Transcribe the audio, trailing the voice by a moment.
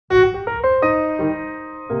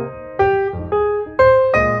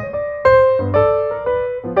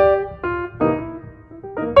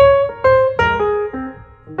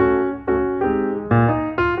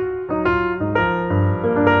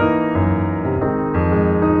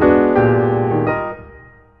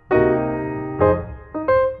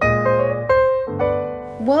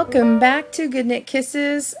Welcome back to GoodKnit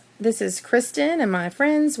Kisses. This is Kristen, and my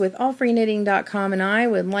friends with AllFreeKnitting.com and I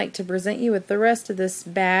would like to present you with the rest of this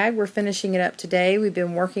bag. We're finishing it up today. We've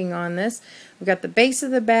been working on this. We've got the base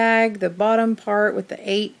of the bag, the bottom part with the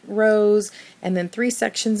 8 rows, and then 3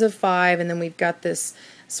 sections of 5, and then we've got this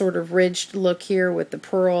sort of ridged look here with the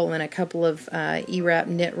purl and a couple of E-wrap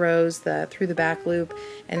knit rows through the back loop,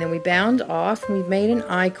 and then we bound off and we've made an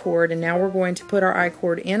I-cord, and now we're going to put our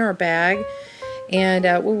I-cord in our bag. And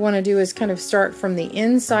what we want to do is kind of start from the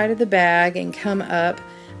inside of the bag and come up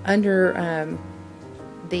under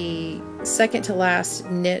the second to last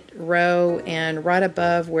knit row and right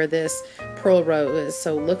above where this purl row is.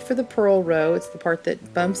 So look for the purl row, it's the part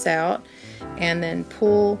that bumps out, and then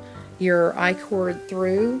pull your I-cord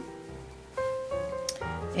through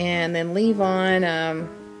and then leave on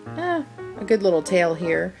a good little tail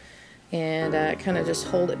here, and kind of just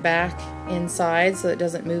hold it back inside so it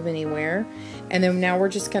doesn't move anywhere. And then now we're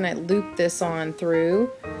just going to loop this on through.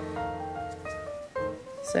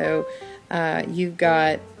 So you've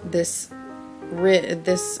got this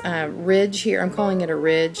ridge here. I'm calling it a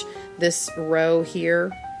ridge. This row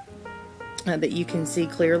here that you can see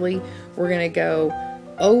clearly. We're going to go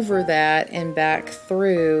over that and back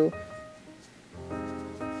through.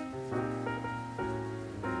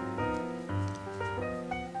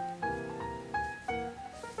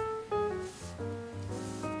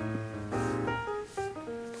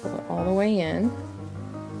 Pull it all the way in,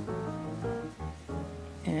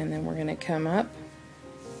 and then we're going to come up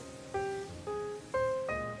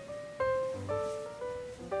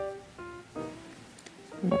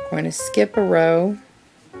and we're going to skip a row.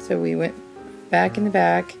 So we went back in the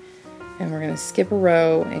back, and we're going to skip a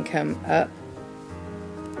row and come up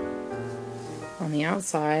on the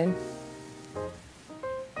outside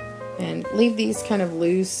and leave these kind of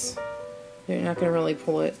loose. You're not going to really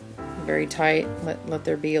pull it very tight. Let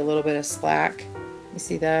there be a little bit of slack. You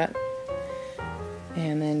see that?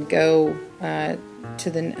 And then go to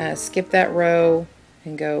the skip that row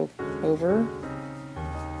and go over.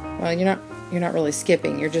 Well, you're not really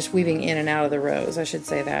skipping. You're just weaving in and out of the rows. I should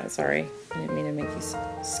say that. Sorry, I didn't mean to make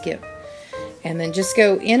you skip. And then just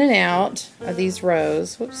go in and out of these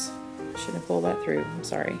rows. Whoops, shouldn't have pulled that through. I'm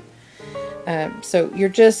sorry. So you're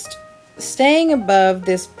just staying above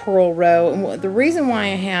this purl row. And the reason why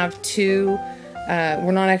I have two,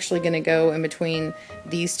 we're not actually going to go in between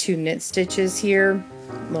these two knit stitches here.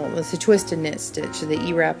 Well, it's a twisted knit stitch. The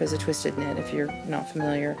E-wrap is a twisted knit if you're not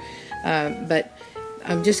familiar. But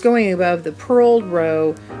I'm just going above the purled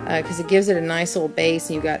row because it gives it a nice little base,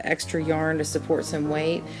 and you've got extra yarn to support some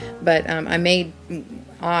weight. But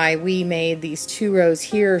we made these 2 rows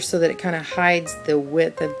here so that it kind of hides the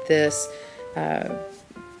width of this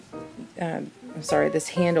this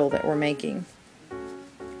handle that we're making.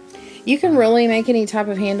 You can really make any type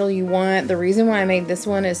of handle you want. The reason why I made this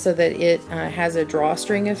one is so that it has a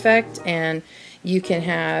drawstring effect, and you can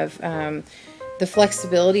have the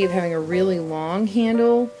flexibility of having a really long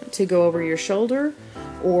handle to go over your shoulder,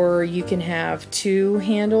 or you can have 2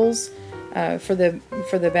 handles for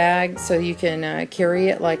the bag, so you can carry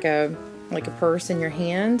it like a purse in your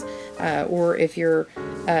hand, or if you're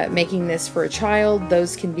making this for a child,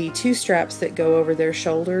 those can be 2 straps that go over their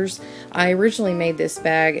shoulders. I originally made this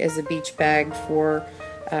bag as a beach bag for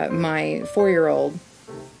my 4-year-old.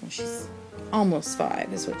 She's almost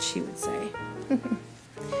 5 is what she would say.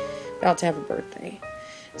 About to have a birthday.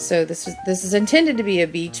 So this is intended to be a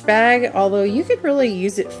beach bag, although you could really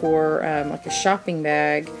use it for like a shopping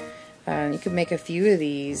bag. You could make a few of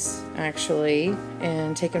these actually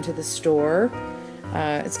and take them to the store.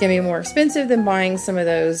 It's going to be more expensive than buying some of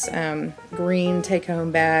those green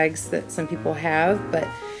take-home bags that some people have, but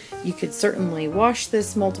you could certainly wash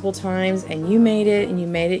this multiple times, and you made it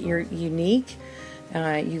unique.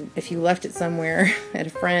 If you left it somewhere at a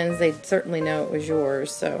friend's, they'd certainly know it was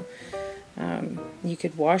yours. So you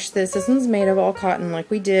could wash this. This one's made of all cotton like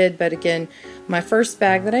we did, but again, my first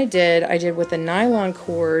bag that I did with a nylon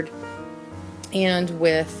cord and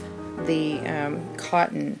with the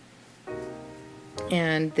cotton,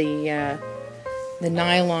 and the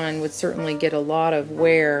nylon would certainly get a lot of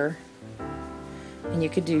wear, and you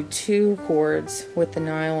could do 2 cords with the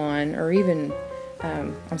nylon, or even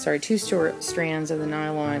 2 strands of the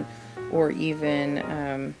nylon, or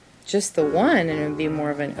even just the one, and it would be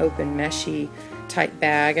more of an open meshy type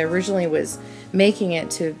bag. I originally was making it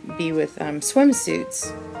to be with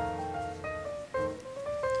swimsuits.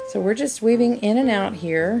 So we're just weaving in and out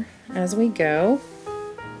here as we go.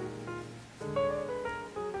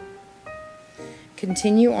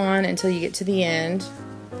 Continue on until you get to the end,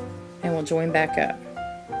 and we'll join back up.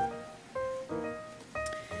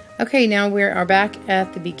 Okay, now we are back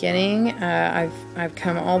at the beginning. I've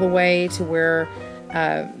come all the way to where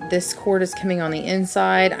this cord is coming on the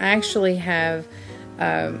inside. I actually have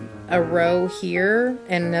a row here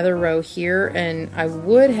and another row here, and I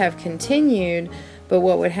would have continued, but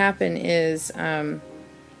what would happen is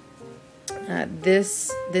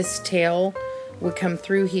this tail would come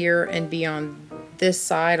through here and be on this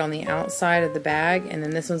side, on the outside of the bag, and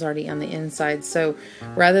then this one's already on the inside. So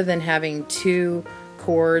rather than having two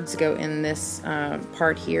cords go in this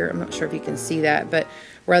part here, I'm not sure if you can see that, but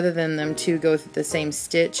rather than them two go through the same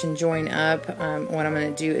stitch and join up, what I'm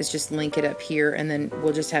going to do is just link it up here, and then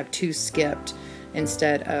we'll just have two skipped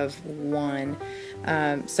instead of one.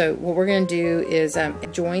 So what we're going to do is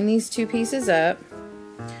join these two pieces up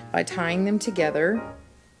by tying them together.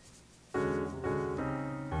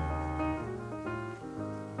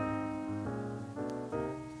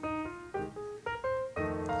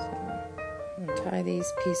 Tie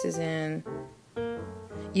these pieces in.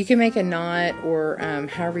 You can make a knot or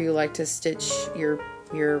however you like to stitch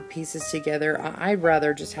your pieces together. I'd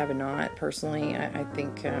rather just have a knot personally. I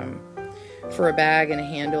think for a bag and a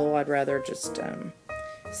handle, I'd rather just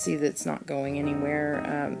see that it's not going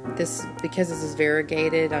anywhere. Because this is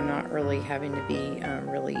variegated, I'm not really having to be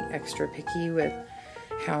really extra picky with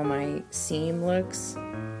how my seam looks.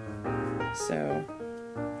 So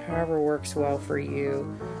however works well for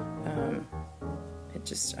you.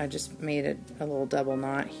 I just made a little double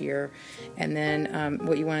knot here, and then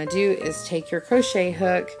what you want to do is take your crochet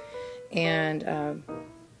hook and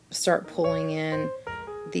start pulling in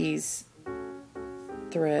these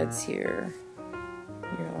threads here,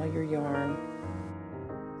 all your yarn.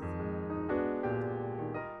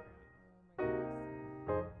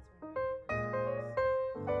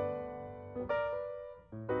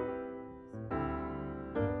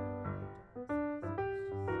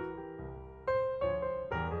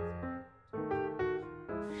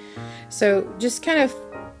 So just kind of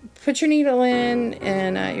put your needle in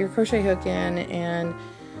and your crochet hook in and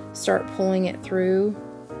start pulling it through,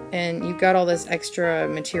 and you've got all this extra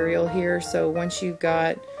material here. So once you've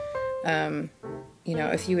got you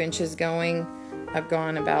know, a few inches going, I've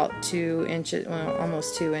gone about 2 inches, well,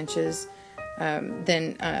 almost 2 inches,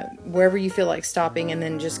 then wherever you feel like stopping, and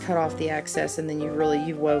then just cut off the excess, and then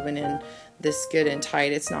you've woven in this good and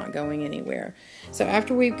tight. It's not going anywhere. So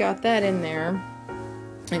after we've got that in there,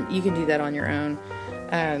 and you can do that on your own.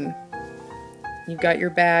 You've got your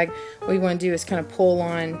bag. What you want to do is kind of pull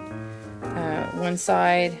on one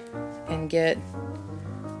side and get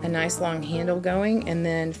a nice long handle going, and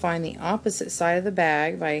then find the opposite side of the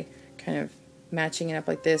bag by kind of matching it up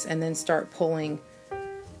like this, and then start pulling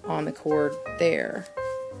on the cord there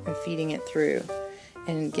and feeding it through,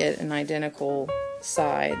 and get an identical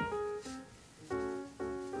side.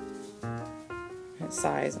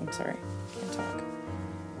 Size, I'm sorry, can't talk.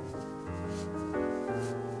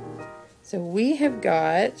 So we have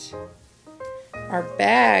got our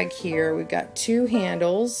bag here. We've got two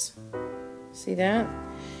handles. See that?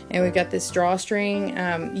 And we've got this drawstring.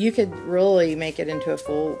 You could really make it into a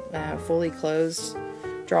fully closed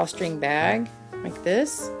drawstring bag like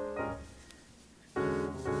this.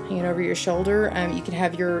 Hang it over your shoulder. You could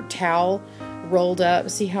have your towel rolled up.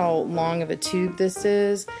 See how long of a tube this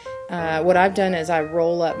is? What I've done is I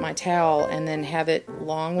roll up my towel and then have it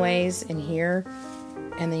long ways in here.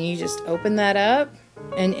 And then you just open that up,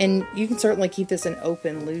 and you can certainly keep this an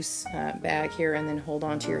open, loose bag here, and then hold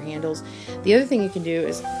on to your handles. The other thing you can do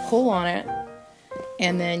is pull on it,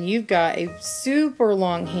 and then you've got a super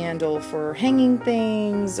long handle for hanging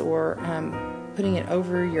things or putting it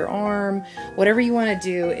over your arm. Whatever you want to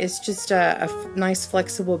do, it's just a nice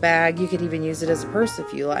flexible bag. You could even use it as a purse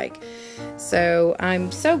if you like. So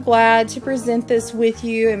I'm so glad to present this with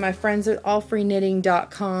you and my friends at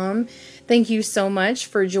AllFreeKnitting.com. Thank you so much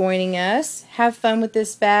for joining us. Have fun with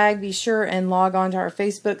this bag. Be sure and log on to our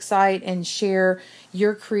Facebook site and share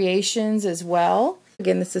your creations as well.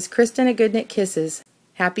 Again, this is Kristen at GoodKnit Kisses.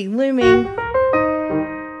 Happy looming!